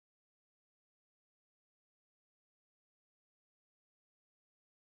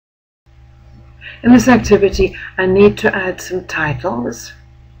In this activity, I need to add some titles,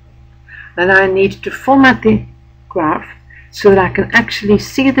 and I need to format the graph so that I can actually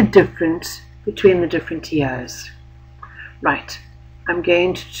see the difference between the different years. Right, I'm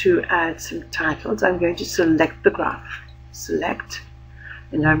going to add some titles. I'm going to select the graph, select,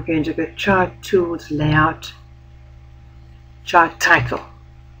 and I'm going to go Chart Tools, Layout, Chart Title,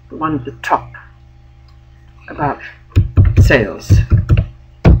 the one at the top, above, Sales.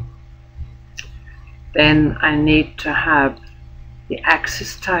 Then I need to have the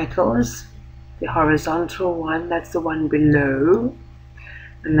axis titles, the horizontal one, that's the one below,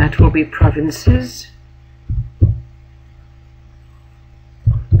 and that will be provinces.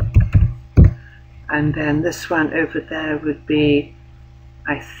 And then this one over there would be,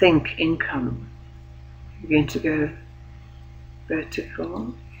 I think, income. I'm going to go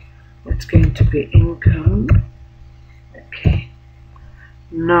vertical. That's going to be income. Okay.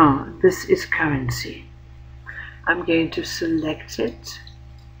 Now, this is currency. I'm going to select it.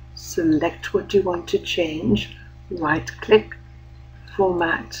 Select what you want to change. Right click,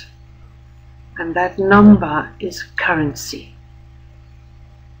 format. And that number is currency.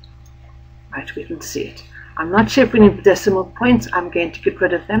 Right, we can see it. I'm not sure if we need decimal points. I'm going to get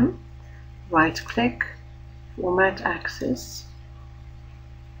rid of them. Right click, format axis,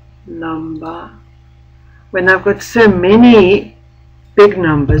 number. When I've got so many big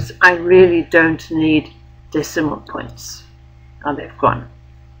numbers, I really don't need decimal points. Now they've gone.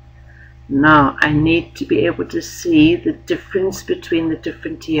 Now I need to be able to see the difference between the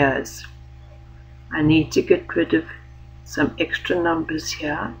different years. I need to get rid of some extra numbers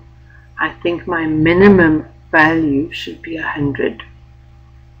here. I think my minimum value should be 100.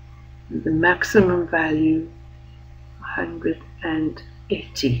 And the maximum value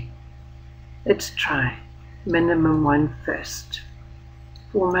 180. Let's try minimum one first.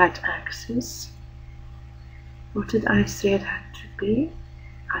 Format axis. What did I say it had to be?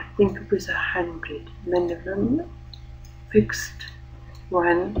 I think it was 100. Minimum fixed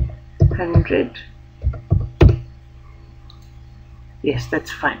 100. Yes,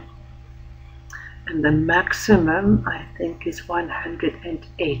 that's fine. And the maximum, I think, is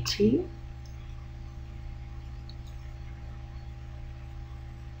 180.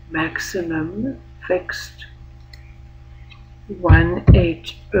 Maximum fixed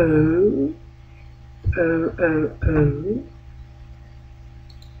 180.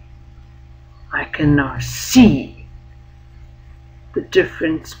 I can now see the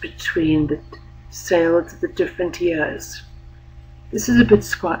difference between the sales of the different years. This is a bit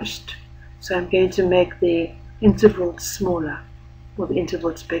squashed, so I'm going to make the intervals smaller, or the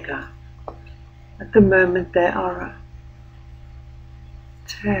intervals bigger. At the moment there are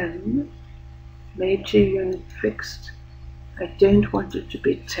 10 major unit fixed. I don't want it to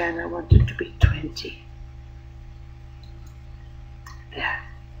be 10, I want it to be 20. There.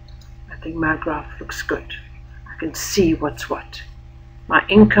 I think my graph looks good. I can see what's what. My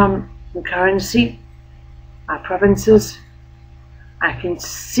income and currency, my provinces, I can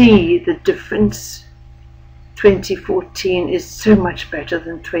see the difference. 2014 is so much better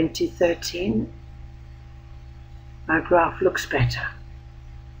than 2013. My graph looks better.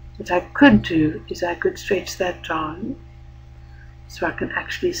 What I could do is I could stretch that down so I can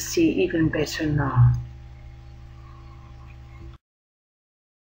actually see even better now.